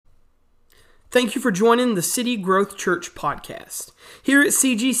Thank you for joining the City Growth Church podcast. Here at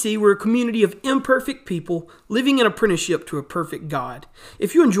CGC, we're a community of imperfect people living in apprenticeship to a perfect God.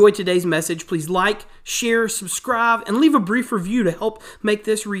 If you enjoyed today's message, please like, share, subscribe, and leave a brief review to help make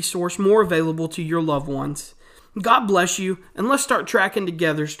this resource more available to your loved ones. God bless you, and let's start tracking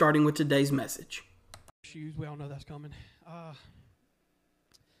together, starting with today's message. We all know that's coming.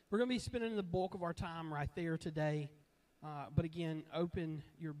 We're going to be spending the bulk of our time right there today. But again, open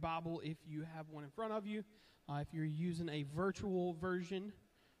your Bible if you have one in front of you. If you're using a virtual version,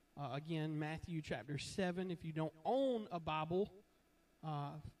 again, Matthew chapter 7. If you don't own a Bible,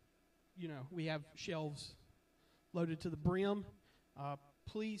 we have shelves loaded to the brim.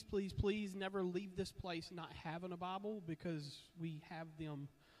 Please, please, please never leave this place not having a Bible, because we have them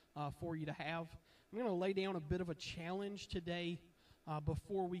for you to have. I'm going to lay down a bit of a challenge today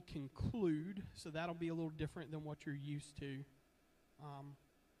before we conclude, so that'll be a little different than what you're used to.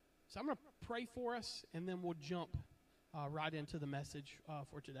 So I'm going to pray for us, and then we'll jump right into the message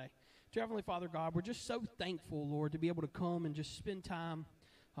for today. Dear Heavenly Father God, we're just so thankful, Lord, to be able to come and just spend time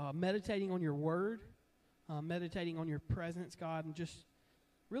meditating on your word, meditating on your presence, God, and just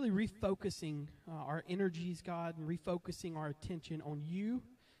really refocusing our energies, God, and refocusing our attention on you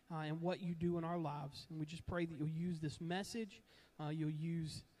and what you do in our lives. And we just pray that you'll use this message. You'll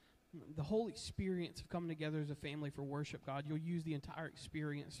use the whole experience of coming together as a family for worship, God. You'll use the entire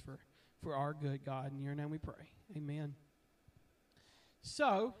experience for our good, God. In your name we pray. Amen.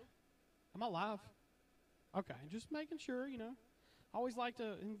 So, am I live? Okay, just making sure, I always like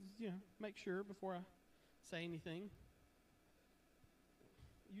to, make sure before I say anything.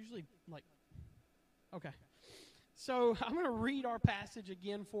 Usually, okay. So, I'm going to read our passage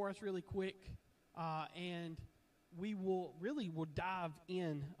again for us really quick, and we will dive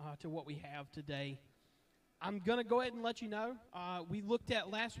in to what we have today. I'm going to go ahead and let you know. We looked at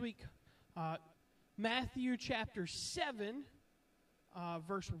last week Matthew chapter 7,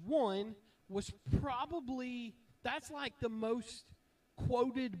 verse 1 was probably, that's like the most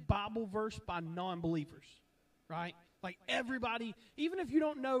quoted Bible verse by non-believers, right? Like everybody, even if you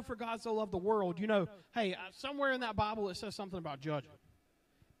don't know for God so loved the world, hey, somewhere in that Bible it says something about judgment.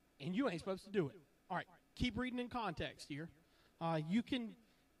 And you ain't supposed to do it. All right. Keep reading in context here. You can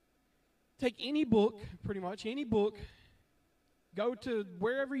take any book, pretty much any book, go to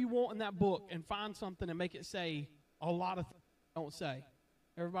wherever you want in that book and find something and make it say a lot of things it don't say.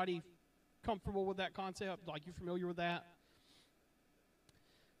 Everybody comfortable with that concept? Like, you're familiar with that?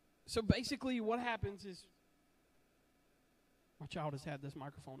 So basically what happens is, my child has had this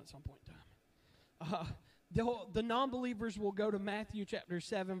microphone at some point in time. The non-believers will go to Matthew chapter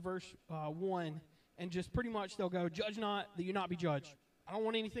 7, verse 1, and just pretty much they'll go, judge not that you not be judged. I don't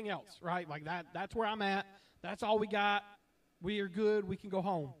want anything else, right? Like that's where I'm at. That's all we got. We are good. We can go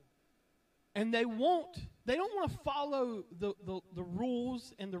home. And they don't want to follow the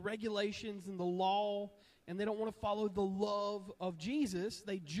rules and the regulations and the law, and they don't want to follow the love of Jesus.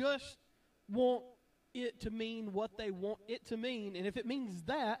 They just want it to mean what they want it to mean. And if it means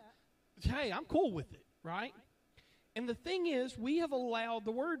that, hey, I'm cool with it, right? And the thing is, we have allowed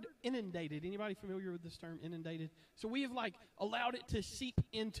the word inundated. Anybody familiar with this term, inundated? So we have allowed it to seep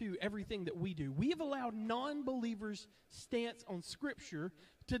into everything that we do. We have allowed non-believers' stance on Scripture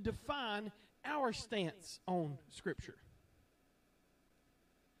to define our stance on Scripture.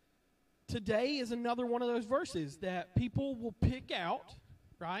 Today is another one of those verses that people will pick out,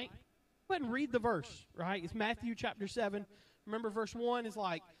 right? Go ahead and read the verse, right? It's Matthew chapter 7. Remember, verse 1 is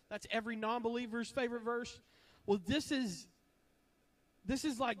that's every non-believer's favorite verse. Well, this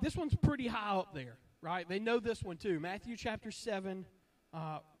one's pretty high up there, right? They know this one too. Matthew chapter 7,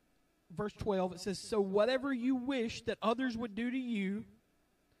 verse 12, it says, "So whatever you wish that others would do to you,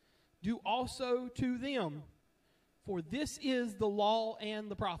 do also to them, for this is the law and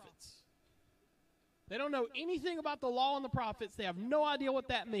the prophets." They don't know anything about the law and the prophets. They have no idea what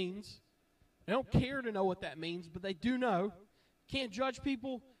that means. They don't care to know what that means, but they do know. Can't judge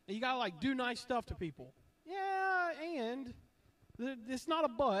people, and you got to do nice stuff to people. Yeah, and it's not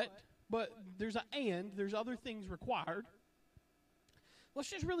a but there's an and. There's other things required. Let's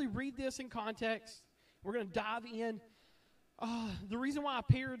just really read this in context. We're going to dive in. The reason why I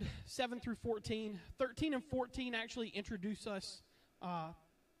paired 7 through 14, 13 and 14 actually introduce us.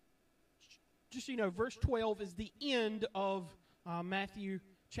 Just so you know, verse 12 is the end of Matthew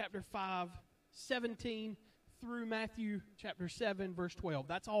chapter 5, 17 through Matthew chapter 7, verse 12.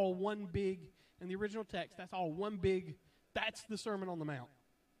 That's all one big, in the original text, that's all one big, that's the Sermon on the Mount.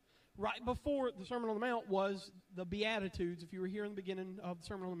 Right before the Sermon on the Mount was the Beatitudes. If you were here in the beginning of the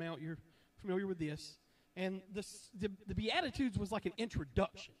Sermon on the Mount, you're familiar with this. And the Beatitudes was like an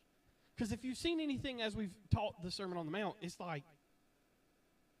introduction. Because if you've seen anything as we've taught the Sermon on the Mount, it's like,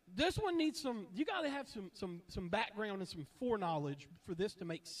 this one needs you got to have some background and some foreknowledge for this to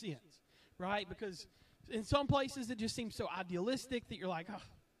make sense, right? Because in some places it just seems so idealistic that you're like, oh,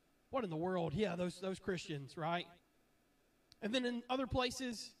 what in the world? Yeah, those Christians, right? And then in other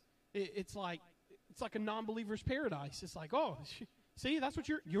places, it's like a non-believer's paradise. It's like, oh, see, that's what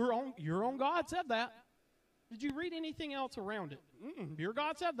your own God said that. Did you read anything else around it? Your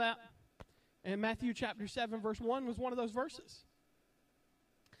God said that. And Matthew chapter 7, verse 1 was one of those verses.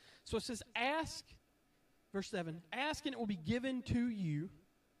 So it says, ask, verse 7, ask and it will be given to you.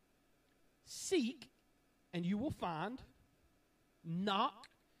 Seek and you will find. Knock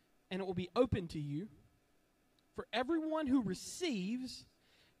and it will be open to you. For everyone who receives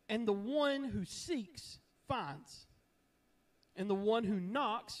and the one who seeks finds. And the one who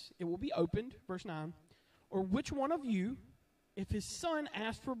knocks, it will be opened. Verse 9. Or which one of you, if his son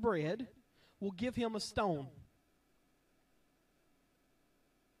asks for bread, will give him a stone?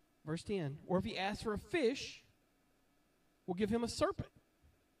 Verse 10, or if he asks for a fish, we'll give him a serpent.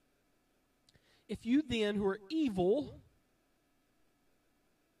 If you then, who are evil,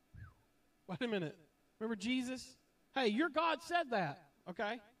 wait a minute, remember Jesus? Hey, your God said that,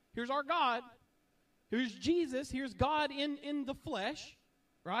 okay? Here's our God. Here's Jesus. Here's God in the flesh,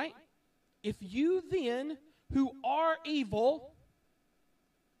 right? If you then, who are evil,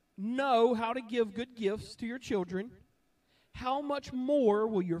 know how to give good gifts to your children, how much more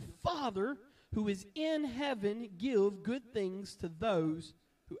will your Father who is in heaven give good things to those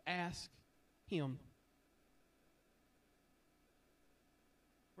who ask him?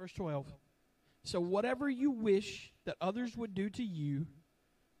 Verse 12. So whatever you wish that others would do to you,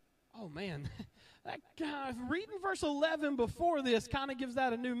 oh man, reading verse 11 before this kind of gives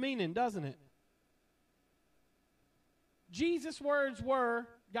that a new meaning, doesn't it? Jesus' words were,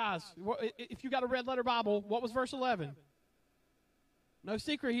 guys, if you got a red letter Bible, what was verse 11? No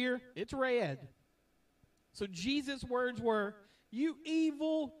secret here, it's red. So Jesus' words were, you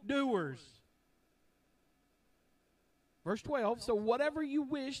evil doers. Verse 12, so whatever you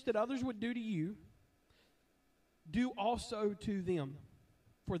wish that others would do to you, do also to them.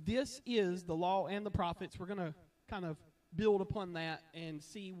 For this is the law and the prophets. We're going to kind of build upon that and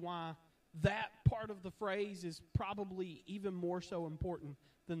see why that part of the phrase is probably even more so important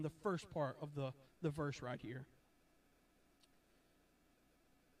than the first part of the verse right here.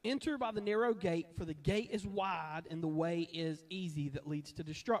 Enter by the narrow gate, for the gate is wide and the way is easy that leads to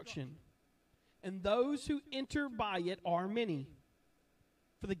destruction. And those who enter by it are many.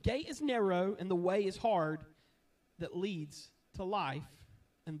 For the gate is narrow and the way is hard that leads to life,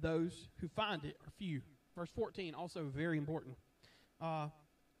 and those who find it are few. Verse 14, also very important. I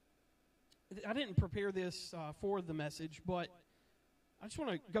didn't prepare this for the message, but I just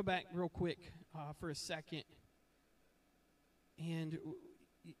want to go back real quick for a second. And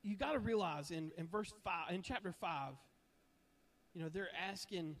you got to realize in verse 5, in chapter 5, they're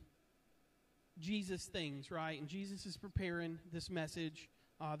asking Jesus things, right? And Jesus is preparing this message.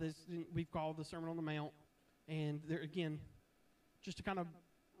 This we've called the Sermon on the Mount. And there again, just to kind of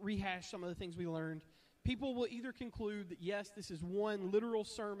rehash some of the things we learned, people will either conclude that yes, this is one literal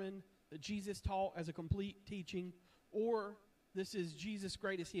sermon that Jesus taught as a complete teaching, or this is Jesus'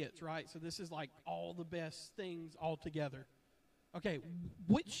 greatest hits, right? So this is like all the best things all together. Okay,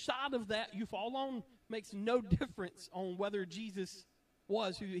 which side of that you fall on makes no difference on whether Jesus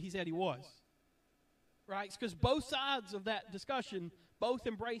was who he said he was, right? Because both sides of that discussion both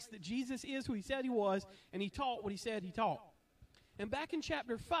embrace that Jesus is who he said he was, and he taught what he said he taught. And back in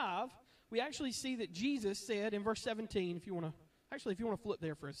chapter 5, we actually see that Jesus said in verse 17, if you want to flip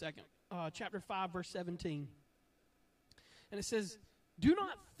there for a second, chapter 5, verse 17. And it says, do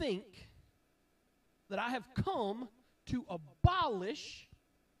not think that I have come to abolish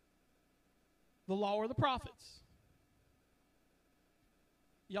the law or the prophets.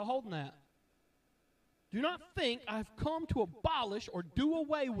 Y'all holding that? Do not think I've come to abolish or do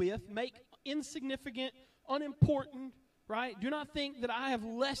away with, make insignificant, unimportant, right? Do not think that I have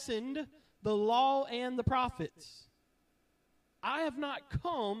lessened the law and the prophets. I have not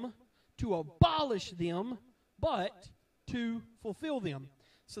come to abolish them, but to fulfill them.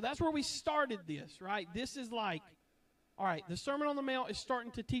 So that's where we started this, right? This is like, all right, the Sermon on the Mount is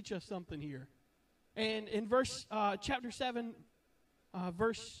starting to teach us something here. And in chapter 7,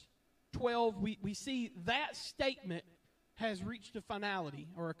 verse 12, we see that statement has reached a finality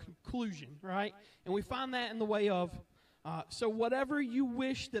or a conclusion, right? And we find that in the way of, so whatever you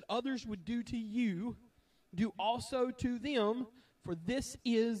wish that others would do to you, do also to them, for this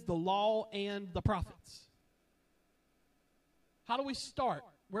is the law and the prophets. How do we start?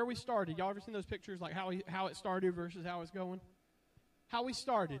 where we started. Y'all ever seen those pictures, like how it started versus how it's going? How we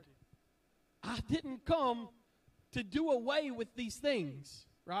started. I didn't come to do away with these things,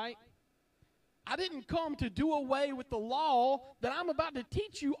 right? I didn't come to do away with the law that I'm about to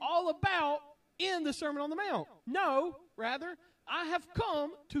teach you all about in the Sermon on the Mount. No, rather, I have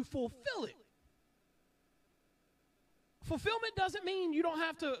come to fulfill it. Fulfillment doesn't mean you don't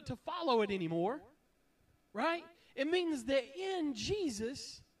have to follow it anymore, right? It means that in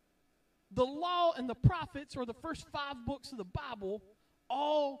Jesus, the law and the prophets, or the first 5 books of the Bible,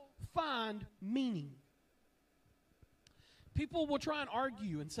 all find meaning. People will try and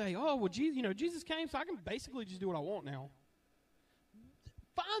argue and say, oh, well, Jesus came, so I can basically just do what I want now.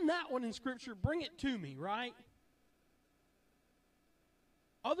 Find that one in Scripture, bring it to me, right?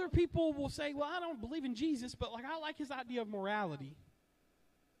 Other people will say, well, I don't believe in Jesus, but I like his idea of morality.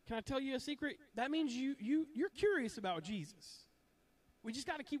 Can I tell you a secret? That means you're curious about Jesus. We just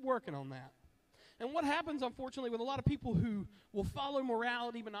got to keep working on that. And what happens, unfortunately, with a lot of people who will follow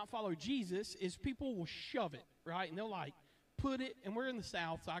morality but not follow Jesus is people will shove it, right? And they'll put it, and we're in the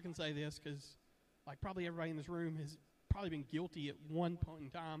South, so I can say this because probably everybody in this room has probably been guilty at one point in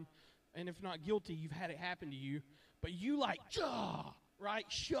time. And if not guilty, you've had it happen to you. But you right?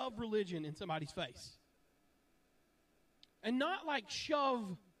 Shove religion in somebody's face. And not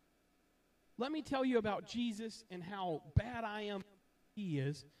shove, let me tell you about Jesus and how bad I am he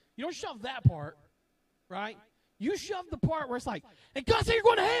is. You don't shove that part, right? You shove the part where it's and God said you're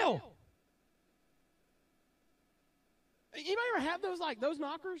going to hell. Anybody ever have those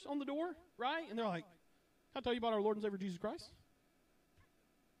knockers on the door, right? And they're like, can I tell you about our Lord and Savior Jesus Christ?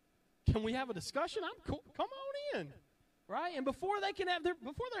 Can we have a discussion? I'm cool. Come on in. Right? And before they can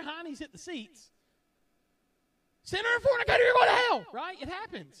before their heinies hit the seats, sinner and fornicator, you're going to hell. Right? It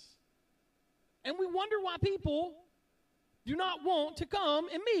happens. And we wonder why people do not want to come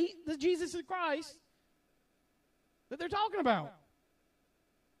and meet the Jesus of Christ that they're talking about.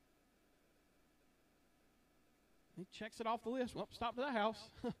 He checks it off the list. Well, stop to that house.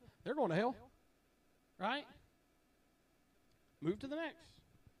 They're going to hell. Right? Move to the next.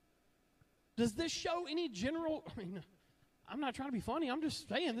 Does this show any general... I'm not trying to be funny. I'm just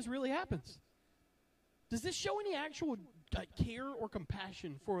saying this really happens. Does this show any actual care or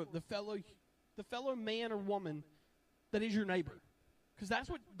compassion for the fellow man or woman that is your neighbor? Because that's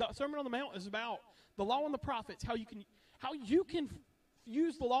what the Sermon on the Mount is about. The law and the prophets, how you can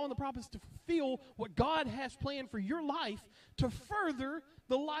use the law and the prophets to fulfill what God has planned for your life to further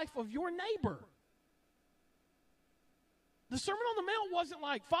the life of your neighbor. The Sermon on the Mount wasn't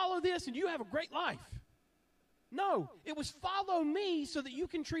follow this and you have a great life. No, it was follow me so that you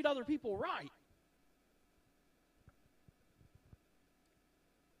can treat other people right.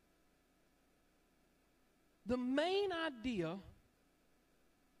 The main idea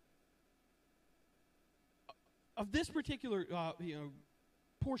of this particular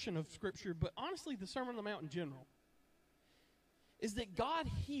portion of Scripture, but honestly the Sermon on the Mount in general, is that God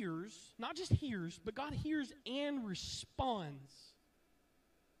hears, not just hears, but God hears and responds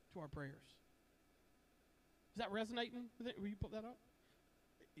to our prayers. Is that resonating with it? Will you put that up?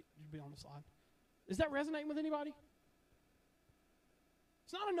 It should be on the slide. Is that resonating with anybody?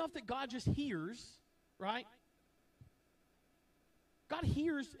 It's not enough that God just hears, right? God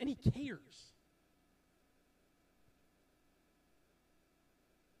hears and He cares.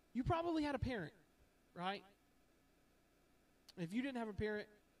 You probably had a parent, right? If you didn't have a parent,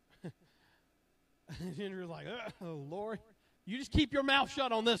 you're like, oh, Lord, you just keep your mouth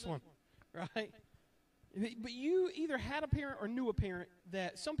shut on this one, right? But you either had a parent or knew a parent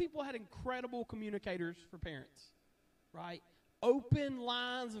that some people had incredible communicators for parents, right? Open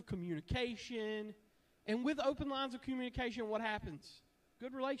lines of communication. And with open lines of communication, what happens?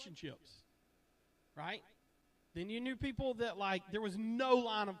 Good relationships, right? Then you knew people that there was no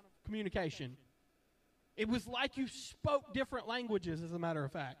line of communication. It was like you spoke different languages, as a matter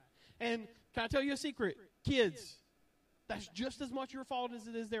of fact. And can I tell you a secret? Kids, that's just as much your fault as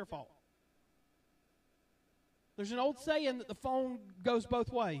it is their fault. There's an old saying that the phone goes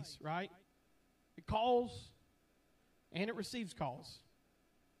both ways, right? It calls and it receives calls.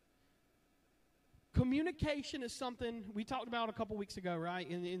 Communication is something we talked about a couple weeks ago, right?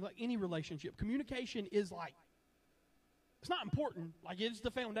 In any relationship, communication is it's not important, it's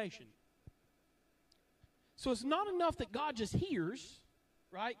the foundation. So it's not enough that God just hears,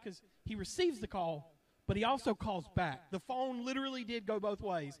 right? Because He receives the call, but He also calls back. The phone literally did go both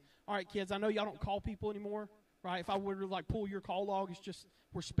ways. All right, kids, I know y'all don't call people anymore. Right, if I were to pull your call log, it's just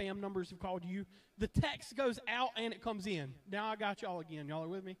where spam numbers have called you. The text goes out and it comes in. Now I got y'all again. Y'all are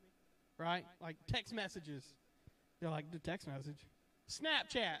with me? Right? Text messages. They're the text message.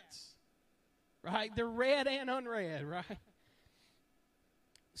 Snapchats, right? They're read and unread, right?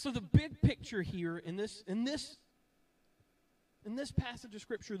 So the big picture here in this passage of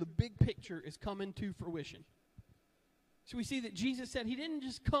Scripture, the big picture is coming to fruition. So we see that Jesus said he didn't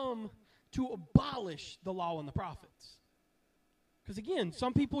just come to abolish the law and the prophets. Because again,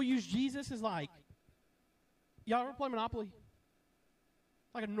 some people use Jesus as like, y'all ever play Monopoly?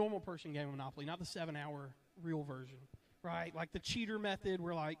 Like a normal person game of Monopoly, not the 7-hour real version, right? Like the cheater method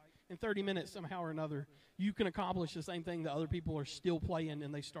where like in 30 minutes somehow or another you can accomplish the same thing that other people are still playing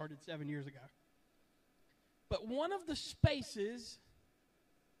and they started 7 years ago. But one of the spaces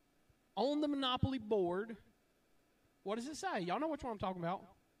on the Monopoly board, what does it say? Y'all know which one I'm talking about.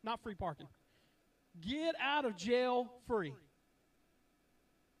 Not free parking. Get out of jail free.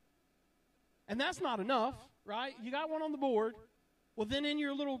 And that's not enough, right? You got one on the board. Well, then in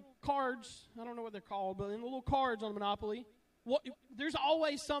your little cards, I don't know what they're called, but in the little cards on Monopoly, there's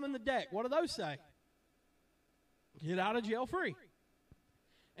always some in the deck. What do those say? Get out of jail free.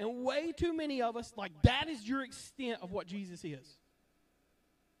 And way too many of us, like that is your extent of what Jesus is.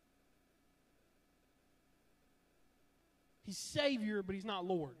 He's Savior, but he's not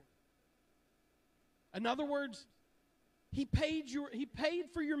Lord. In other words, he paid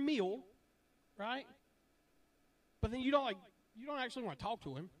for your meal, right? But then you don't actually want to talk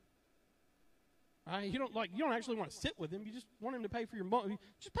to him. Right? You don't actually want to sit with him. You just want him to pay for your money.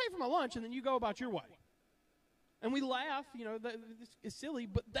 Just pay for my lunch, and then you go about your way. And we laugh, it's silly,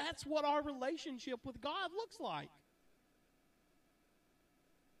 but that's what our relationship with God looks like.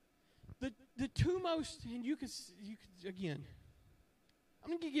 The two most, and you could again, I'm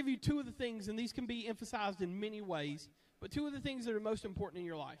going to give you two of the things, and these can be emphasized in many ways, but two of the things that are most important in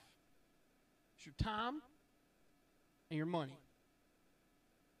your life. It's your time and your money.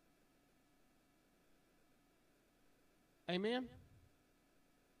 Amen?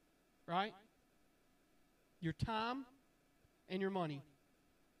 Right? Your time and your money.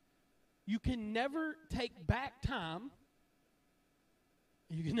 You can never take back time.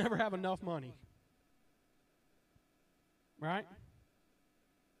 You can never have enough money. Right?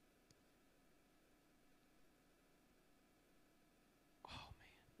 Oh,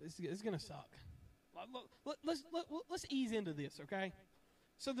 man. This is going to suck. Let's ease into this, okay?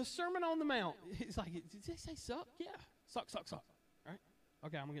 So the Sermon on the Mount, it's like, did they say suck? Yeah. Suck. Right?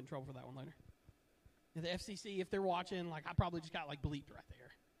 Okay, I'm going to get in trouble for that one later. The FCC, if they're watching, I probably just got bleeped right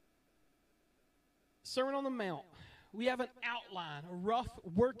there. Sermon on the Mount. We have an outline, a rough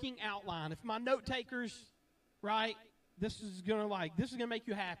working outline. If my note takers, right, this is gonna make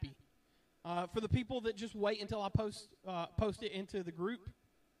you happy. For the people that just wait until I post it into the group,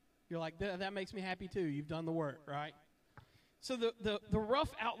 you're like, that makes me happy too. You've done the work, right? So the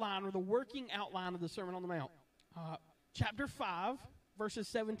rough outline or the working outline of the Sermon on the Mount, chapter 5, verses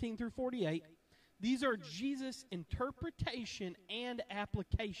 17 through 48. These are Jesus' interpretation and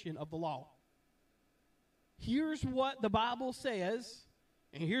application of the law. Here's what the Bible says,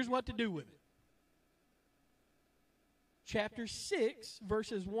 and here's what to do with it. Chapter 6,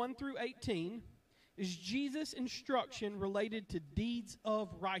 verses 1 through 18, is Jesus' instruction related to deeds of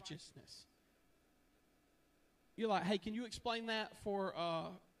righteousness. You're like, hey, can you explain that for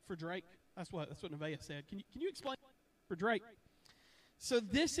Drake? That's what Nevaeh said. Can you explain for Drake? So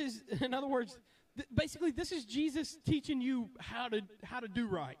this is, in other words, basically this is Jesus teaching you how to do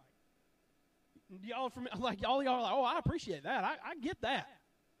right. Y'all are like, oh, I appreciate that. I get that,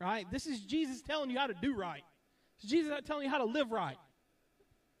 right? This is Jesus telling you how to do right. It's Jesus telling you how to live right.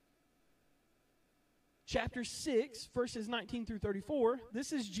 Chapter 6, verses 19 through 34,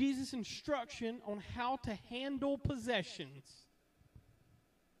 this is Jesus' instruction on how to handle possessions.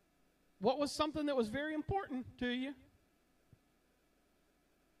 What was something that was very important to you?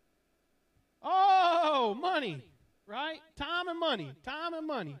 Oh, money, right? Time and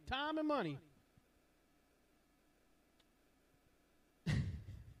money.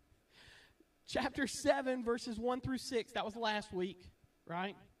 Chapter 7, verses 1 through 6, that was last week,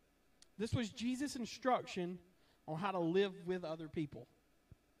 right? This was Jesus' instruction on how to live with other people.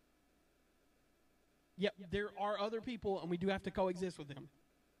 Yep, there are other people, and we do have to coexist with them.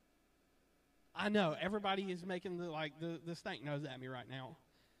 I know, everybody is making the stank nose at me right now.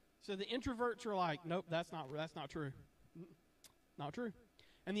 So the introverts are like, nope, that's not true. Not true.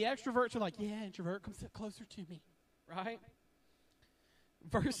 And the extroverts are like, yeah, introvert, come sit closer to me, right?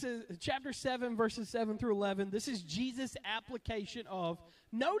 Chapter 7, verses 7 through 11, this is Jesus' application of,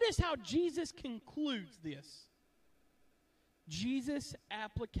 notice how Jesus concludes this. Jesus'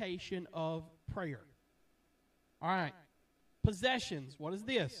 application of prayer. All right. Possessions, what is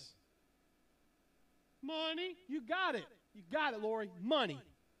this? Money, you got it. You got it, Lori. Money.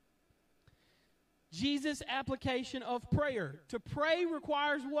 Jesus' application of prayer. To pray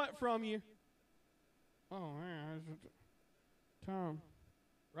requires what from you? Oh, man. Time.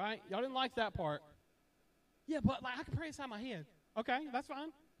 Right? Y'all didn't like that part. Yeah, but like I can pray inside my head. Okay, that's fine.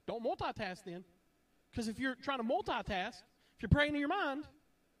 Don't multitask then. Because if you're trying to multitask, if you're praying in your mind,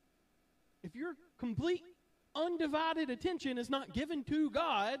 if your complete undivided attention is not given to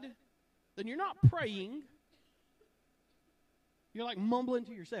God, then you're not praying. You're like mumbling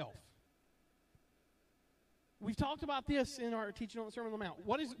to yourself. We've talked about this in our teaching on the Sermon on the Mount.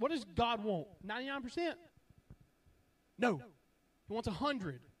 What does God want? 99%? No. He wants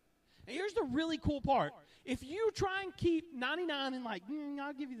 100. And here's the really cool part. If you try and keep 99 and like,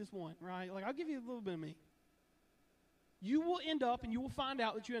 I'll give you this one, right? Like, I'll give you a little bit of me. You will end up and you will find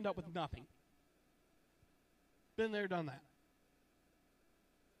out that you end up with nothing. Been there, done that.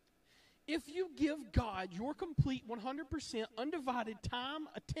 If you give God your complete 100% undivided time,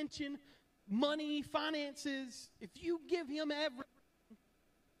 attention, money, finances, if you give him everything,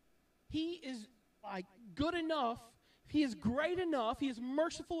 he is like good enough, he is great enough, he is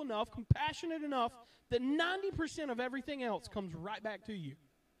merciful enough, compassionate enough, that 90% of everything else comes right back to you.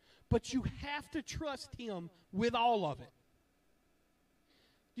 But you have to trust him with all of it.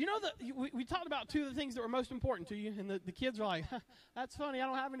 You know that we talked about two of the things that were most important to you, and the kids are like, that's funny, I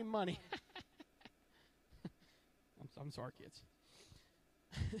don't have any money. I'm sorry, kids.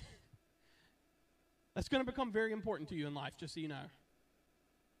 That's going to become very important to you in life, just so you know.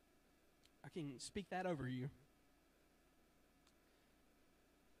 I can speak that over you.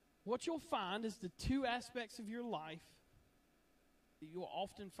 What you'll find is the two aspects of your life that you'll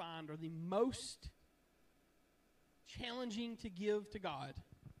often find are the most challenging to give to God.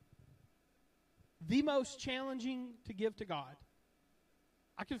 The most challenging to give to God.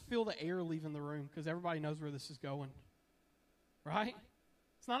 I can feel the air leaving the room because everybody knows where this is going. Right?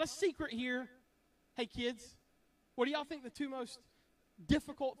 It's not a secret here. Hey, kids, what do y'all think the two most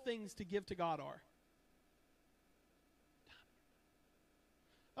difficult things to give to God are?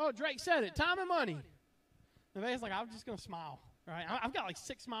 Oh, Drake said it. Time and money. Nevaeh's like, I'm just going to smile. Right? I've got like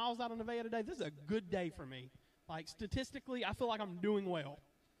 6 miles out of Nevaeh today. This is a good day for me. Like, statistically, I feel like I'm doing well.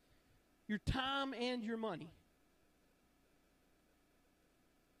 Your time and your money.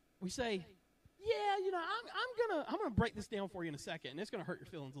 We say, yeah, you know, I'm gonna break this down for you in a second, and it's gonna hurt your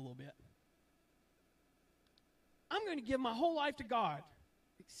feelings a little bit. I'm gonna give my whole life to God,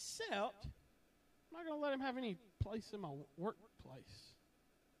 except I'm not gonna let him have any place in my workplace.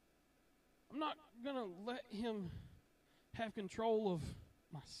 I'm not gonna let him have control of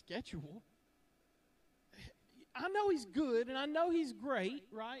my schedule. I know he's good, and I know he's great,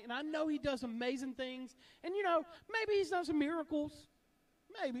 right? And I know he does amazing things. And, you know, maybe he's done some miracles.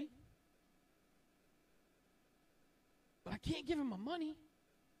 Maybe. But I can't give him my money.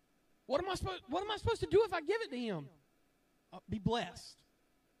 What am I supposed to do if I give it to him? Be blessed.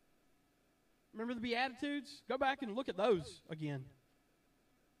 Remember the Beatitudes? Go back and look at those again.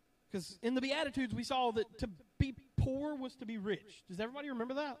 Because in the Beatitudes, we saw that to be poor was to be rich. Does everybody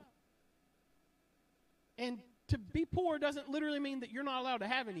remember that? And to be poor doesn't literally mean that you're not allowed to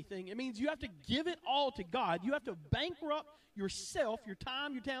have anything. It means you have to give it all to God. You have to bankrupt yourself, your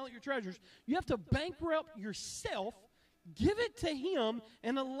time, your talent, your treasures. You have to bankrupt yourself, give it to him,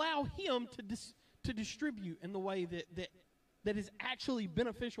 and allow him to distribute in the way that is actually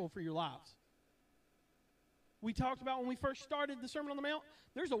beneficial for your lives. We talked about when we first started the Sermon on the Mount,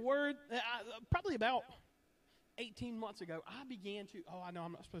 there's a word that probably about 18 months ago, I began to, I know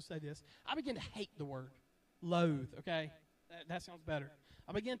I'm not supposed to say this, I began to hate the word. Loathe, okay? That sounds better.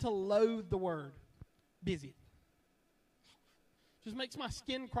 I began to loathe the word busy. Just makes my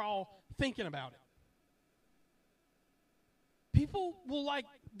skin crawl thinking about it. People will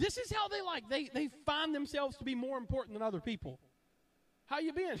this is how they find themselves to be more important than other people. How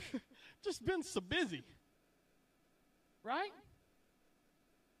you been? Just been so busy. Right?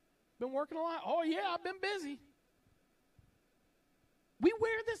 Been working a lot? Oh, yeah, I've been busy. We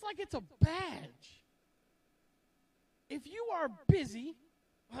wear this like it's a badge. If you are busy,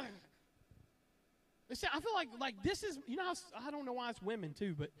 I feel like this is, you know how, I don't know why it's women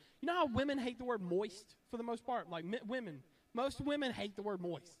too, but you know how women hate the word moist for the most part? Like most women hate the word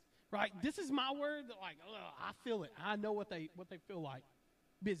moist, right? This is my word that I feel it. I know what they feel like.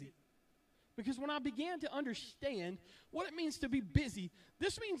 Busy. Because when I began to understand what it means to be busy,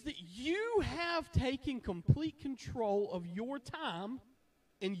 this means that you have taken complete control of your time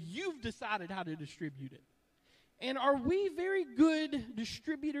and you've decided how to distribute it. And are we very good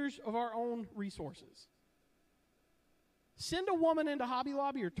distributors of our own resources? Send a woman into Hobby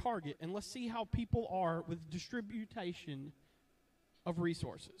Lobby or Target, and let's see how people are with distribution of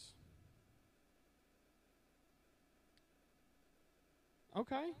resources.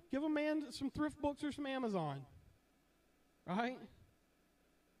 Okay, give a man some thrift books or some Amazon, right?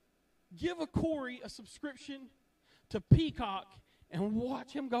 Give a Corey a subscription to Peacock and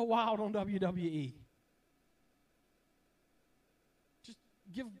watch him go wild on WWE. Just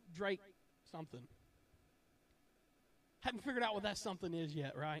give Drake something. Haven't figured out what that something is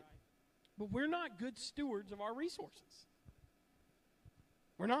yet, right? But we're not good stewards of our resources.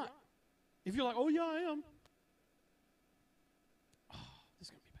 We're not. If you're like, oh yeah, I am. Oh, this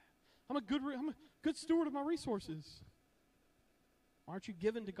is going to be bad. I'm a good steward of my resources. Aren't you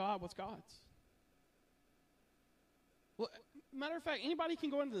giving to God what's God's? Well, matter of fact, anybody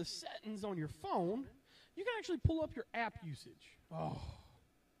can go into the settings on your phone. You can actually pull up your app usage. Oh.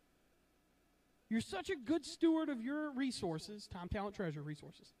 You're such a good steward of your resources, time, talent, treasure,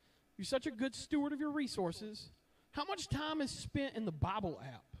 resources. You're such a good steward of your resources. How much time is spent in the Bible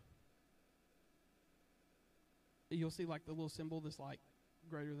app? You'll see like the little symbol that's like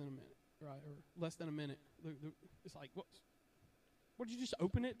greater than a minute, right, or less than a minute. It's like, what did you just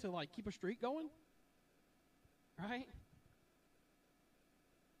open it to like keep a streak going? Right?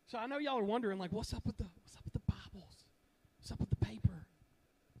 So I know y'all are wondering like, what's up with the Bibles? What's up with the paper?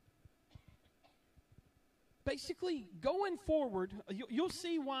 Basically, going forward, you'll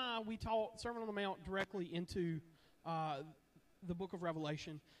see why we taught Sermon on the Mount directly into the book of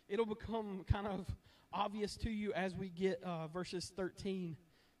Revelation. It'll become kind of obvious to you as we get verses 13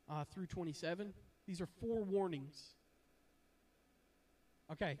 through 27. These are 4 warnings.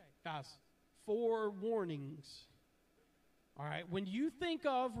 Okay, guys, 4 warnings. All right, when you think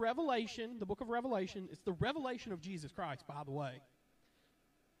of Revelation, the book of Revelation, it's the revelation of Jesus Christ, by the way.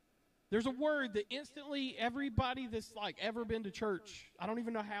 There's a word that instantly everybody that's like ever been to church, I don't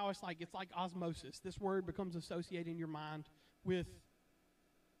even know how, it's like osmosis. This word becomes associated in your mind with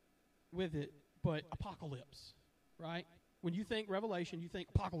it, but apocalypse, right? When you think Revelation, you think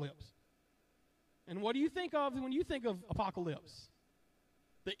apocalypse. And what do you think of when you think of apocalypse?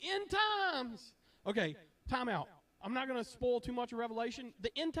 The end times. Okay, time out. I'm not going to spoil too much of Revelation.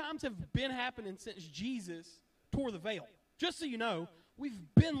 The end times have been happening since Jesus tore the veil. Just so you know, we've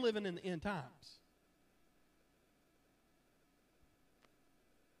been living in the end times.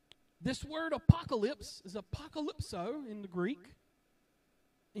 This word apocalypse is apocalypso in the Greek.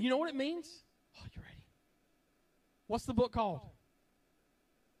 And you know what it means? Oh, you ready? What's the book called?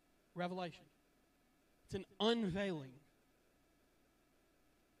 Revelation. It's an unveiling.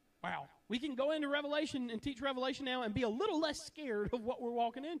 Wow. We can go into Revelation and teach Revelation now and be a little less scared of what we're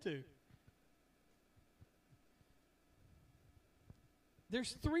walking into.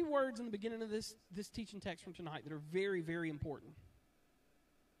 There's 3 words in the beginning of this teaching text from tonight that are very, very important.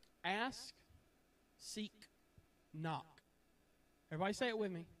 Ask, seek, knock. Everybody say it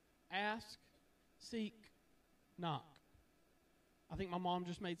with me. Ask, seek, knock. I think my mom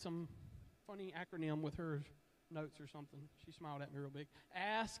just made some funny acronym with her notes or something. She smiled at me real big.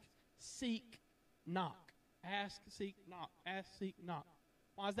 Ask, seek, knock. Ask, seek, knock. Ask, seek, knock.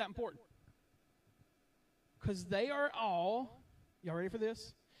 Why is that important? Because they are all, y'all ready for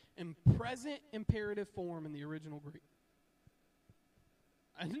this? In present imperative form in the original Greek.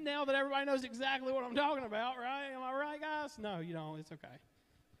 And now that everybody knows exactly what I'm talking about, right? Am I right, guys? No, you don't. It's okay.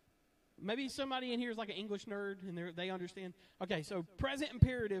 Maybe somebody in here is like an English nerd and they understand. Okay, so present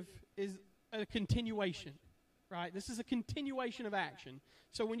imperative is a continuation, right? This is a continuation of action.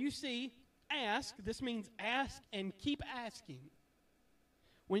 So when you see ask, this means ask and keep asking.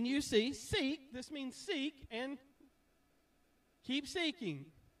 When you see seek, this means seek and keep seeking.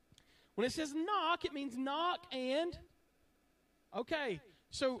 When it says knock, it means knock and, okay,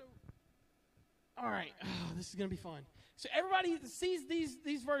 so, all right, this is going to be fun. So everybody sees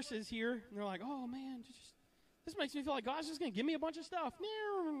these verses here, and they're like, oh, man, this makes me feel like God's just going to give me a bunch of stuff.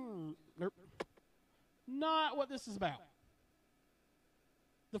 Nope. Not what this is about.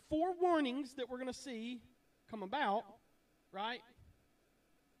 The 4 warnings that we're going to see come about, right,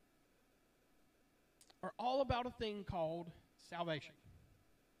 are all about a thing called salvation.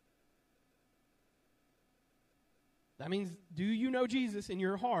 That means, do you know Jesus in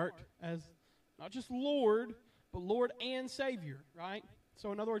your heart as not just Lord, but Lord and Savior, right?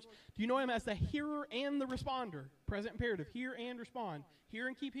 So in other words, do you know Him as the hearer and the responder? Present imperative, hear and respond. Hear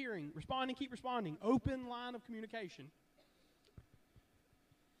and keep hearing. Respond and keep responding. Open line of communication.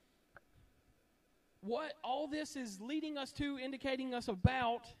 What all this is leading us to, indicating us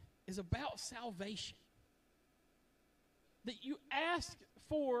about, is about salvation. That you ask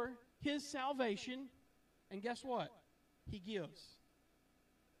for His salvation, and guess what? he gives.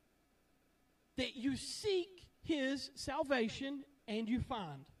 That you seek his salvation and you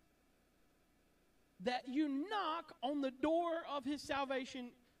find. That you knock on the door of his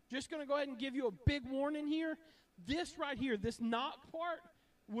salvation. Just going to go ahead and give you a big warning here. This right here, this knock part,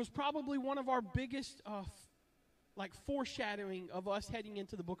 was probably one of our biggest foreshadowing of us heading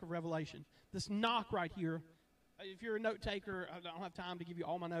into the book of Revelation. This knock right here. If you're a note taker, I don't have time to give you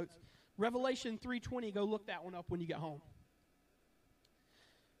all my notes. Revelation 3:20, go look that one up when you get home.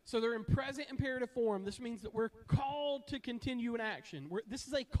 So they're in present imperative form. This means that we're called to continue in action. This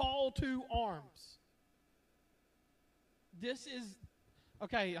is a call to arms. This is,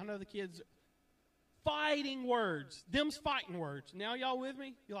 okay, I know the kids, fighting words. Them's fighting words. Now y'all with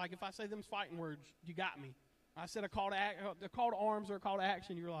me? You're like, if I say them's fighting words, you got me. I said a call to arms or a call to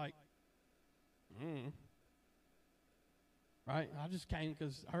action, you're like, Right? I just came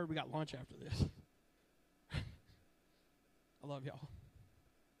because I heard we got lunch after this. I love y'all.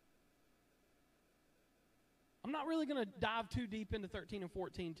 I'm not really going to dive too deep into 13 and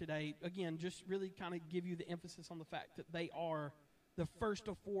 14 today. Again, just really kind of give you the emphasis on the fact that they are the first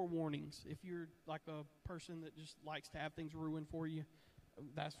of 4 warnings. If you're like a person that just likes to have things ruined for you,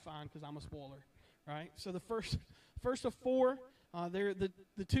 that's fine because I'm a spoiler, right? So the first of 4, they're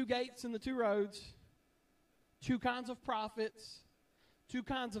the 2 gates and the 2 roads, 2 kinds of prophets, 2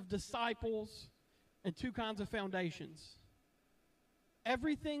 kinds of disciples, and 2 kinds of foundations.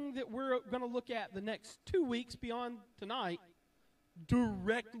 Everything that we're going to look at the next 2 weeks beyond tonight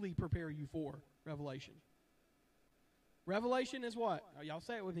directly prepare you for Revelation. Revelation is what? Y'all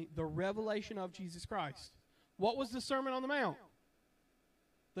say it with me. The revelation of Jesus Christ. What was the Sermon on the Mount?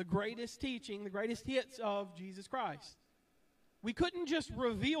 The greatest teaching, the greatest hits of Jesus Christ. We couldn't just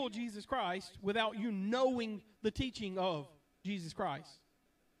reveal Jesus Christ without you knowing the teaching of Jesus Christ.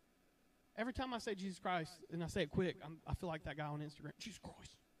 Every time I say Jesus Christ, and I say it quick, I feel like that guy on Instagram. Jesus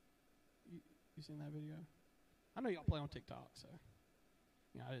Christ. You seen that video? I know y'all play on TikTok, so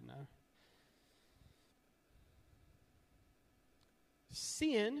yeah, I didn't know.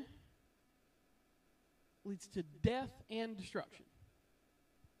 Sin leads to death and destruction.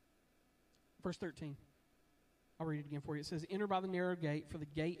 Verse 13. I'll read it again for you. It says, "Enter by the narrow gate, for the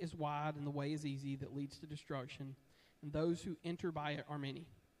gate is wide and the way is easy that leads to destruction, and those who enter by it are many."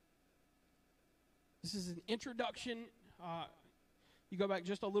 This is an introduction. You go back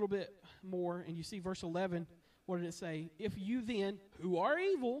just a little bit more, and you see verse 11. What did it say? "If you then, who are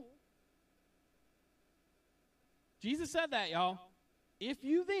evil..." Jesus said that, y'all. "If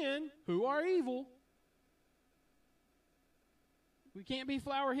you then, who are evil..." We can't be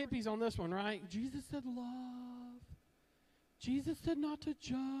flower hippies on this one, right? Jesus said love. Jesus said not to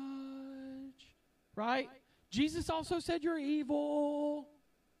judge. Right? Jesus also said you're evil.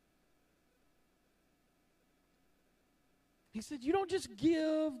 He said you don't just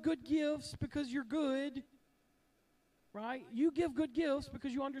give good gifts because you're good. Right? You give good gifts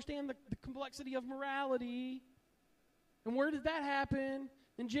because you understand the complexity of morality. And where did that happen?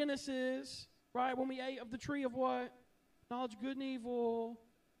 In Genesis. Right? When we ate of the tree of what? Knowledge, good and evil.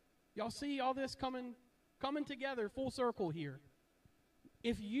 Y'all see all this coming together full circle here.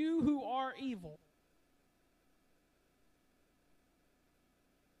 If you who are evil.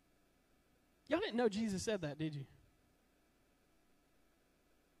 Y'all didn't know Jesus said that, did you?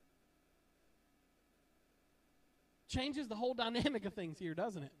 Changes the whole dynamic of things here,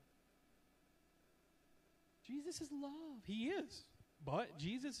 doesn't it? Jesus is love. He is. But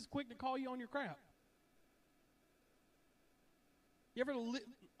Jesus is quick to call you on your crap. You ever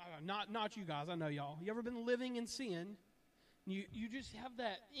not you guys, I know y'all. You ever been living in sin? You just have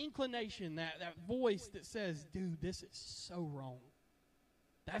that inclination, that voice that says, "Dude, this is so wrong."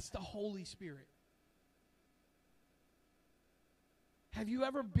 That's the Holy Spirit. Have you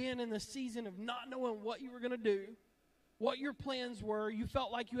ever been in the season of not knowing what you were going to do, what your plans were? You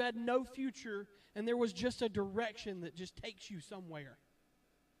felt like you had no future, and there was just a direction that just takes you somewhere.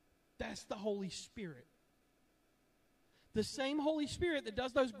 That's the Holy Spirit. The same Holy Spirit that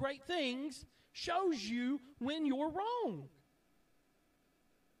does those great things shows you when you're wrong.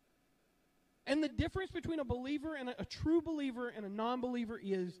 And the difference between a believer and a true believer and a non-believer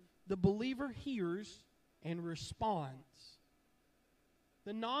is the believer hears and responds.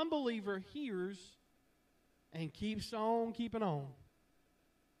 The non-believer hears and keeps on keeping on.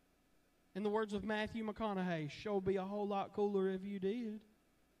 In the words of Matthew McConaughey, "Sure be a whole lot cooler if you did."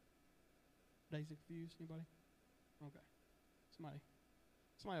 Daisy confused? Anybody? Okay.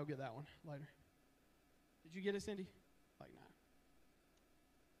 Somebody will get that one later. Did you get it, Cindy? Like, nah.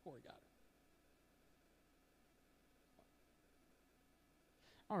 Corey got it.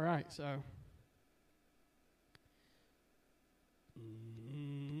 All right, so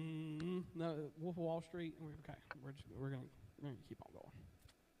No, Wolf of Wall Street. Okay, we're gonna keep on going.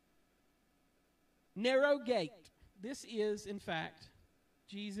 Narrow gate. This is, in fact,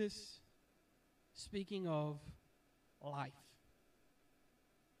 Jesus speaking of life.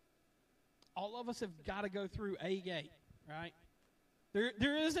 All of us have got to go through a gate, right?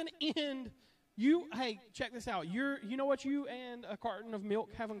 There is an end. Hey, check this out. You know what you and a carton of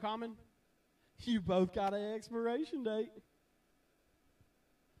milk have in common? You both got an expiration date.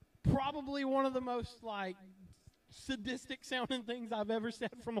 Probably one of the most sadistic sounding things I've ever said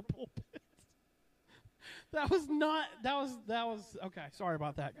from a pulpit. That was okay. Sorry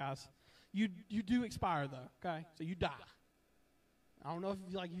about that, guys. You do expire though, okay? So you die. I don't know if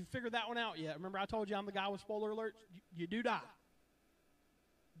you figured that one out yet. Remember I told you I'm the guy with spoiler alerts? You do die.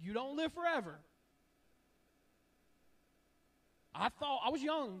 You don't live forever. I thought I was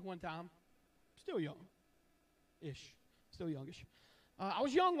young one time. Still young-ish. Still youngish. I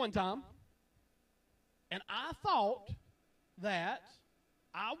was young one time, and I thought that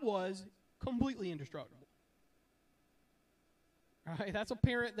I was completely indestructible. All right, that's a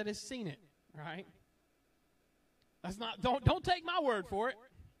parent that has seen it. All right, that's not. Don't take my word for it.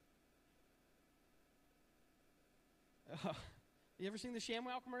 You ever seen the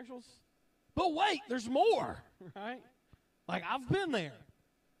ShamWow commercials? But wait, there's more. Right? I've been there.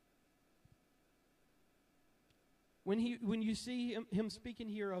 When you see him speaking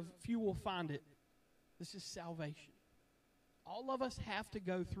here of few will find it, this is salvation. All of us have to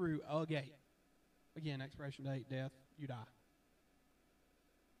go through a gate. Again, expiration date, death, you die.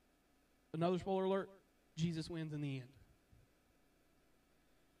 Another spoiler alert, Jesus wins in the end.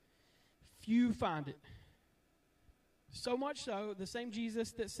 Few find it. So much so, the same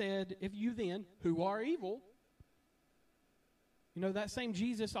Jesus that said, if you then, who are evil, that same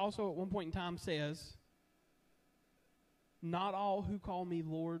Jesus also at one point in time says, not all who call me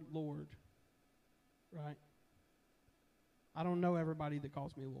Lord, Lord. Right? I don't know everybody that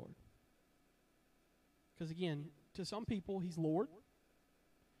calls me Lord. Because again, to some people, he's Lord.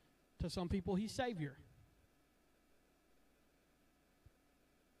 To some people, he's Savior.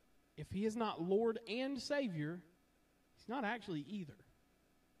 If he is not Lord and Savior, he's not actually either.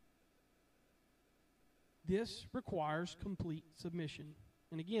 This requires complete submission.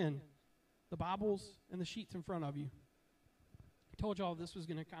 And again, the Bible's and the sheets in front of you. I told y'all this was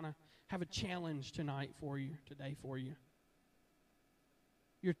going to kind of have a challenge today for you.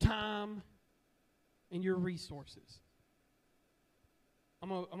 Your time and your resources. I'm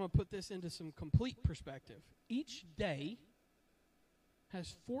going to put this into some complete perspective. Each day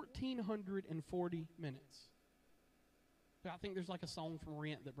has 1,440 minutes. I think there's a song from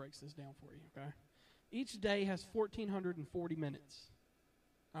Rent that breaks this down for you, okay? Each day has 1,440 minutes.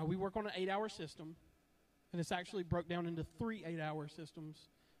 We work on an 8-hour system, and it's actually broke down into 3 8-hour systems,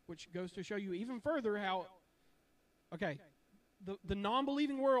 which goes to show you even further how, the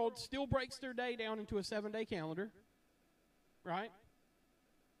non-believing world still breaks their day down into a 7-day calendar, right?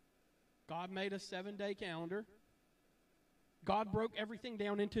 God made a 7-day calendar. God broke everything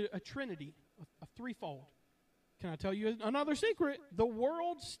down into a trinity, a threefold. Can I tell you another secret? The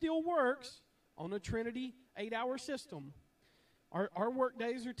world still works on a trinity 8-hour system. Our work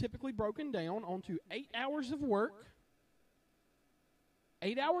days are typically broken down onto 8 hours of work,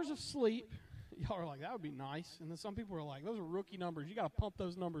 8 hours of sleep. Y'all are like, that would be nice. And then some people are like, those are rookie numbers. You got to pump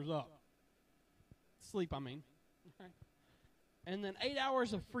those numbers up. Sleep, I mean. Okay. And then 8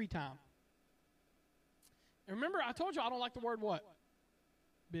 hours of free time. And remember, I told you I don't like the word what?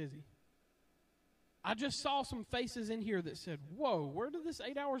 Busy. I just saw some faces in here that said, whoa, where did this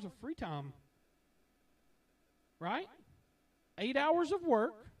 8 hours of free time? Right? 8 hours of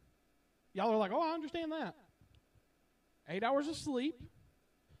work. Y'all are like, oh, I understand that. 8 hours of sleep.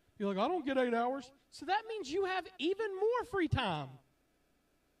 You're like, I don't get 8 hours. So that means you have even more free time.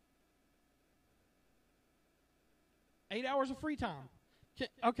 8 hours of free time.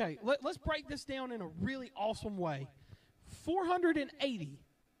 Okay, let's break this down in a really awesome way. 480.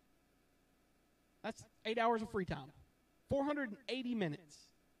 That's 8 hours of free time. 480 minutes.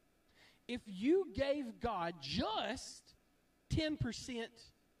 If you gave God just 10%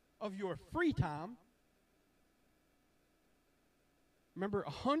 of your free time, remember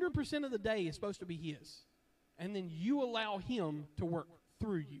 100% of the day is supposed to be His. And then you allow Him to work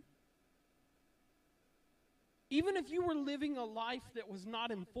through you. Even if you were living a life that was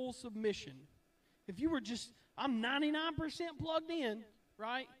not in full submission, if you were just, I'm 99% plugged in,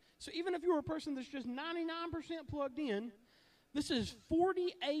 right? So even if you were a person that's just 99% plugged in, this is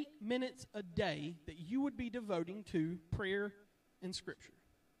 48 minutes a day that you would be devoting to prayer and Scripture.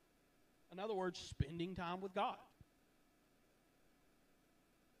 In other words, spending time with God.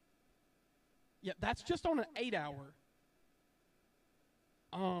 Yeah, that's just on an 8-hour.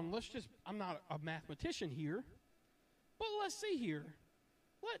 I'm not a mathematician here, but let's see here.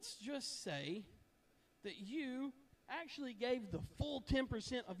 Let's just say that you actually gave the full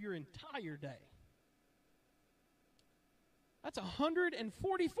 10% of your entire day. That's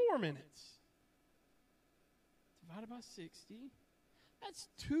 144 minutes. Divided by 60. That's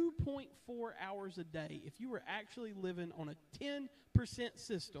 2.4 hours a day if you were actually living on a 10%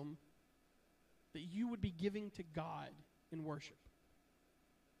 system that you would be giving to God in worship.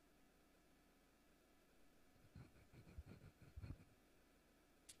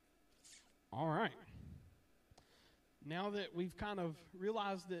 All right. Now that we've kind of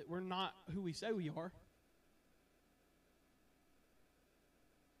realized that we're not who we say we are,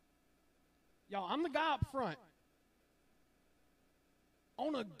 y'all, I'm the guy up front.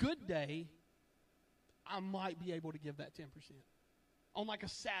 On a good day, I might be able to give that 10%. On like a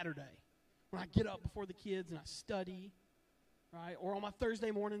Saturday, when I get up before the kids and I study, right? Or on my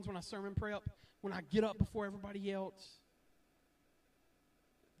Thursday mornings when I sermon prep, when I get up before everybody else.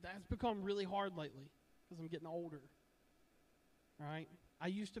 That's become really hard lately because I'm getting older, right? I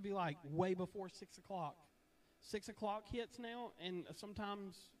used to be like way before 6 o'clock. 6 o'clock hits now, and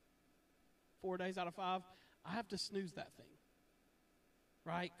sometimes 4 days out of 5, I have to snooze that thing,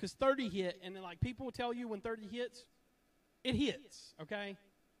 right? Because 30 hit, and then like people will tell you when 30 hits, it hits, okay?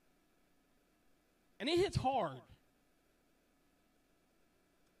 And it hits hard.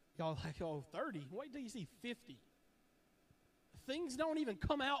 Y'all like, oh, 30? Wait till you see 50. Things don't even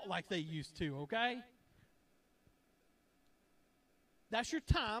come out like they used to, okay? That's your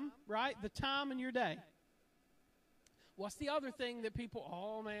time, right? The time in your day. What's the other thing that people,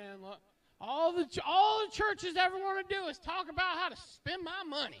 oh man, look, all the churches ever want to do is talk about how to spend my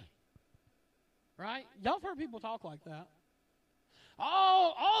money, right? Y'all have heard people talk like that.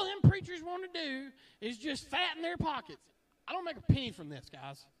 All them preachers want to do is just fatten their pockets. I don't make a penny from this,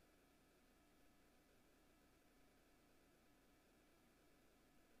 guys.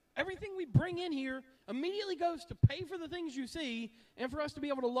 Everything we bring in here immediately goes to pay for the things you see and for us to be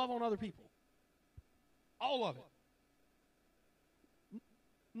able to love on other people. All of it.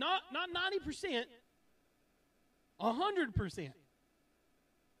 Not 90%, 100%.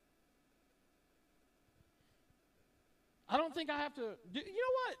 I don't think I have to do, you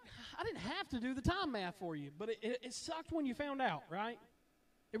know what? I didn't have to do the time math for you, but it sucked when you found out, right?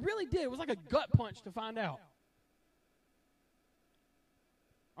 It really did. It was like a gut punch to find out.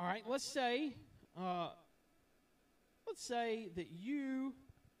 All right, let's say that you,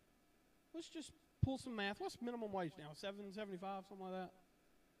 let's just pull some math. What's minimum wage now? $7.75, something like that?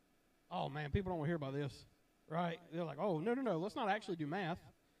 Oh, man, people don't want to hear about this, right? They're like, oh, no, let's not actually do math.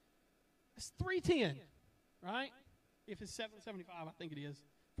 It's $3.10, right? If it's $7.75, I think it is.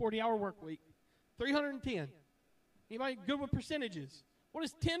 40-hour work week. $310. Anybody good with percentages? What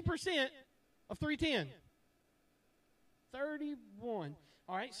is 10% of $3.10? 31.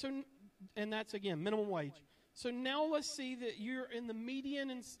 All right, so, and that's, again, minimum wage. So now let's see that you're in the median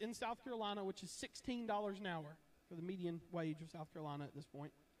in South Carolina, which is $16 an hour for the median wage of South Carolina at this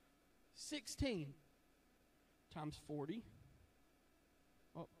point. 16 times 40.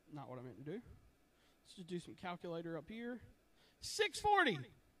 Oh, not what I meant to do. Let's just do some calculator up here. 640.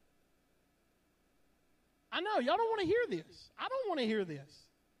 I know, y'all don't want to hear this. I don't want to hear this.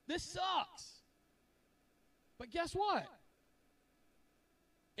 This sucks. But guess what?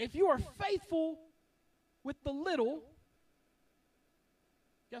 If you are faithful with the little,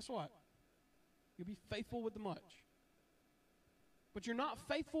 guess what? You'll be faithful with the much. But you're not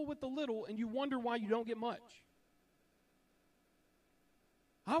faithful with the little, and you wonder why you don't get much.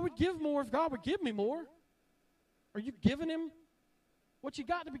 I would give more if God would give me more. Are you giving him what you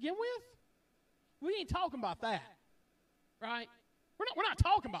got to begin with? We ain't talking about that, right? We're not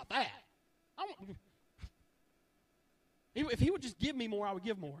talking about that. If he would just give me more, I would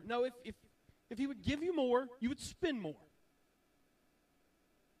give more. No, if he would give you more, you would spend more.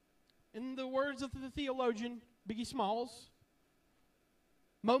 In the words of the theologian Biggie Smalls,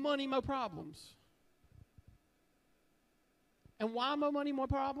 more money, more problems. And why more money, more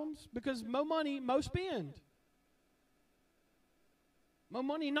problems? Because more money, more spend. More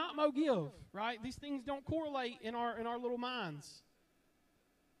money, not more give, right? These things don't correlate in our little minds.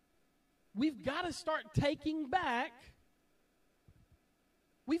 We've got to start taking back.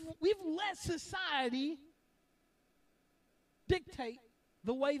 We've let society dictate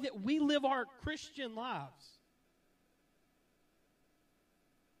the way that we live our Christian lives.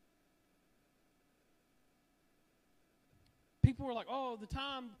 People are like, oh, the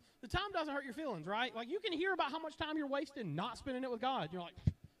time doesn't hurt your feelings, right? Like, you can hear about how much time you're wasting not spending it with God. You're like,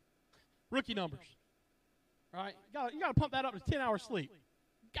 Rookie numbers. Right? You got to pump that up to 10 hours sleep.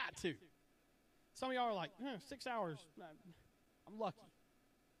 Got to. Some of y'all are like, 6 hours. I'm lucky.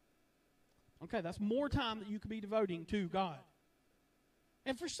 Okay, that's more time that you could be devoting to God.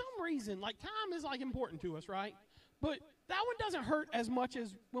 And for some reason, like time is like important to us, right? But that one doesn't hurt as much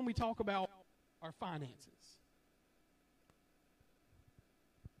as when we talk about our finances.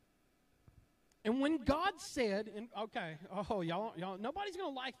 And when God said, and okay, y'all, nobody's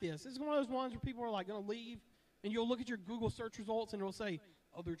going to like this. This is one of those ones where people are like going to leave, and you'll look at your Google search results, and it'll say,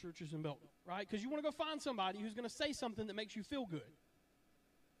 other churches in Belton, right? Because you want to go find somebody who's going to say something that makes you feel good.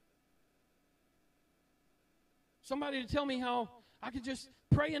 Somebody to tell me how I could just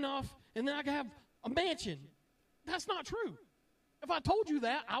pray enough, and then I could have a mansion. That's not true. If I told you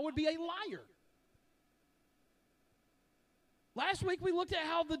that, I would be a liar. Last week we looked at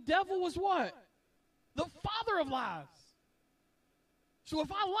how the devil was what? The father of lies. So if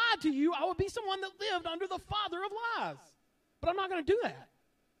I lied to you, I would be someone that lived under the father of lies. But I'm not going to do that.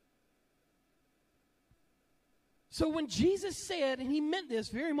 So when Jesus said, and he meant this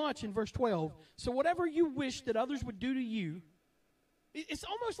very much in verse 12, so whatever you wish that others would do to you, it's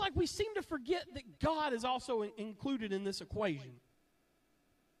almost like we seem to forget that God is also included in this equation.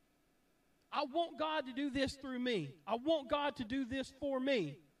 I want God to do this through me. I want God to do this for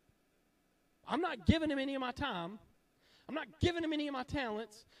me. I'm not giving him any of my time. I'm not giving him any of my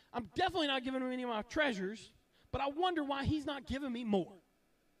talents. I'm definitely not giving him any of my treasures. But I wonder why he's not giving me more.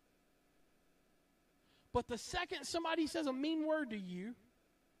 But the second somebody says a mean word to you,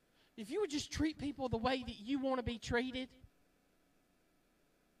 if you would just treat people the way that you want to be treated,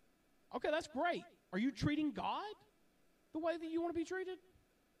 okay, that's great. Are you treating God the way that you want to be treated?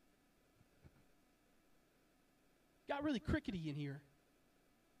 Got really crickety in here.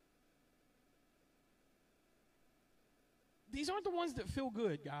 These aren't the ones that feel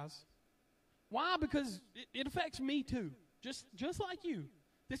good, guys. Why? Because it affects me too. Just like you.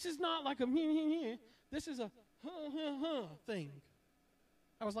 This is not like a this is a thing.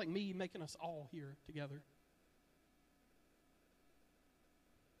 That was like me making us all here together.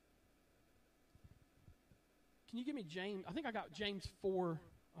 Can you give me James? I think I got James 4,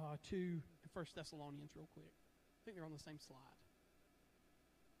 2, and 1 Thessalonians real quick. I think they're on the same slide.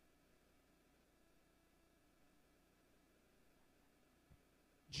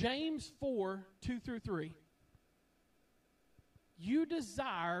 James 4, 2 through 3. You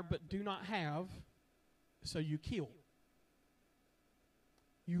desire but do not have, so you kill.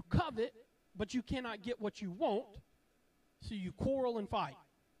 You covet, but you cannot get what you want, so you quarrel and fight.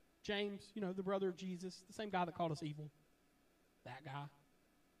 James, the brother of Jesus, the same guy that called us evil. That guy.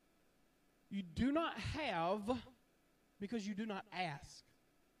 You do not have because you do not ask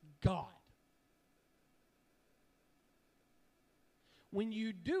God. When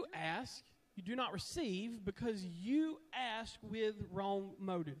you do ask, you do not receive because you ask with wrong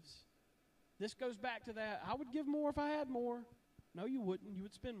motives. This goes back to that, I would give more if I had more. No, you wouldn't. You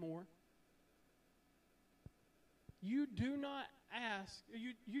would spend more. You do not ask,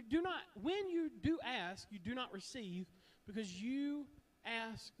 you do not, when you do ask, you do not receive because you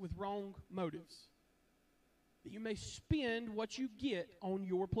ask with wrong motives. That you may spend what you get on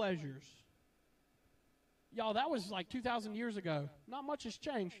your pleasures. Y'all, that was like 2,000 years ago. Not much has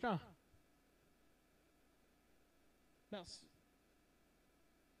changed, huh? About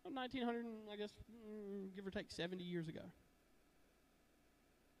 1900, I guess, give or take 70 years ago.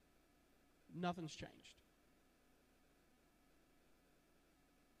 Nothing's changed.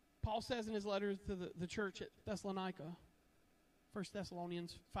 Paul says in his letter to the church at Thessalonica, 1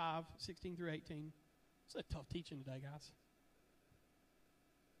 Thessalonians 5, 16 through 18. It's a tough teaching today, guys.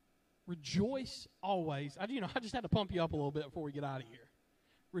 Rejoice always. I just had to pump you up a little bit before we get out of here.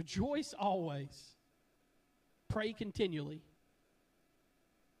 Rejoice always. Pray continually.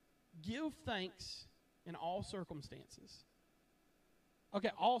 Give thanks in all circumstances.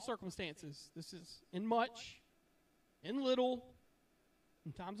 Okay, all circumstances. This is in much, in little,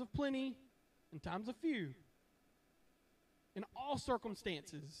 in times of plenty, in times of few. In all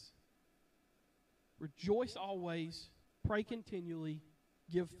circumstances. Rejoice always. Pray continually.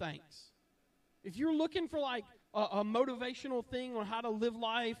 Give thanks. If you're looking for like a motivational thing on how to live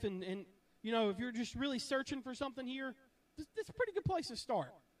life and if you're just really searching for something here, this is a pretty good place to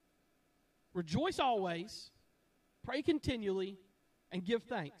start. Rejoice always, pray continually, and give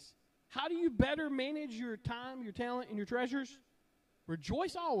thanks. How do you better manage your time, your talent, and your treasures?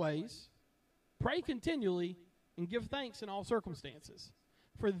 Rejoice always, pray continually, and give thanks in all circumstances.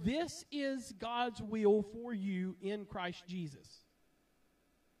 For this is God's will for you in Christ Jesus.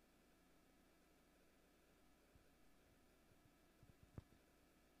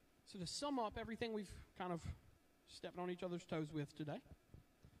 So to sum up everything we've kind of stepped on each other's toes with today,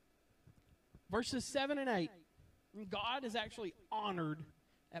 verses 7 and 8, God is actually honored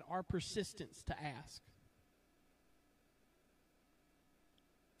at our persistence to ask.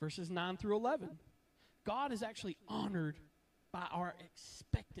 Verses 9 through 11, God is actually honored by our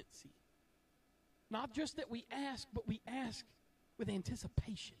expectancy. Not just that we ask, but we ask with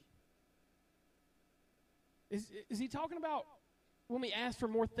anticipation. Is he talking about when we ask for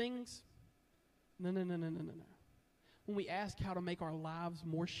more things? No. When we ask how to make our lives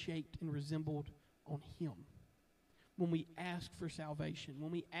more shaped and resembled on Him. When we ask for salvation.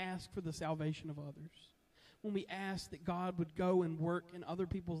 When we ask for the salvation of others. When we ask that God would go and work in other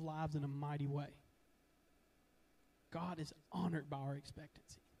people's lives in a mighty way. God is honored by our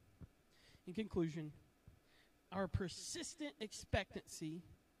expectancy. In conclusion, our persistent expectancy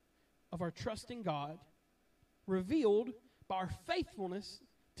of our trust in God, revealed by our faithfulness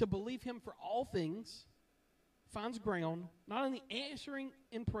to believe Him for all things, finds ground not in the answering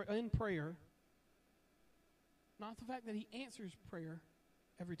in prayer, not the fact that He answers prayer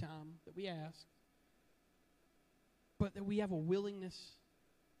every time that we ask, but that we have a willingness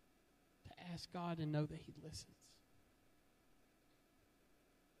to ask God and know that He listens.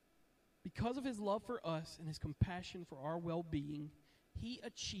 Because of His love for us and His compassion for our well-being, He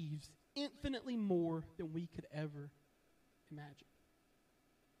achieves infinitely more than we could ever imagine.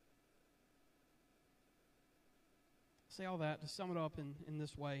 Say all that to sum it up in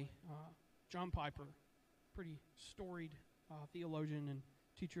this way. John Piper, pretty storied theologian and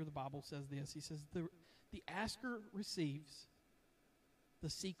teacher of the Bible, says this. He says, the asker receives, the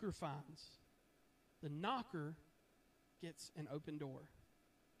seeker finds, the knocker gets an open door.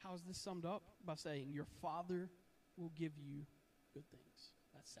 How is this summed up? By saying, your Father will give you good things.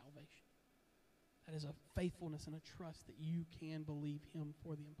 That's salvation. That is a faithfulness and a trust that you can believe Him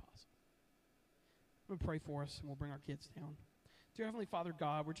for the impossible. I'm going to pray for us, and we'll bring our kids down. Dear Heavenly Father,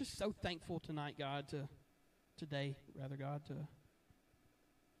 God, we're just so thankful tonight, God, to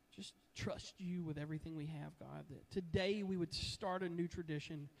just trust You with everything we have, God. That today we would start a new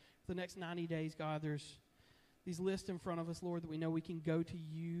tradition. For the next 90 days, God, there's these lists in front of us, Lord, that we know we can go to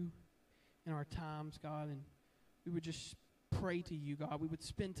You in our times, God, and we would just pray to You, God. We would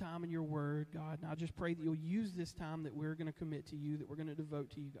spend time in Your Word, God, and I just pray that You'll use this time that we're going to commit to You, that we're going to devote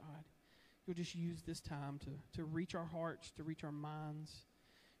to You, God. You'll just use this time to reach our hearts, to reach our minds,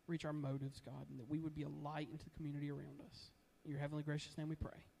 reach our motives, God, and that we would be a light into the community around us. In Your heavenly gracious name we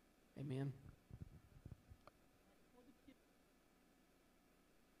pray. Amen.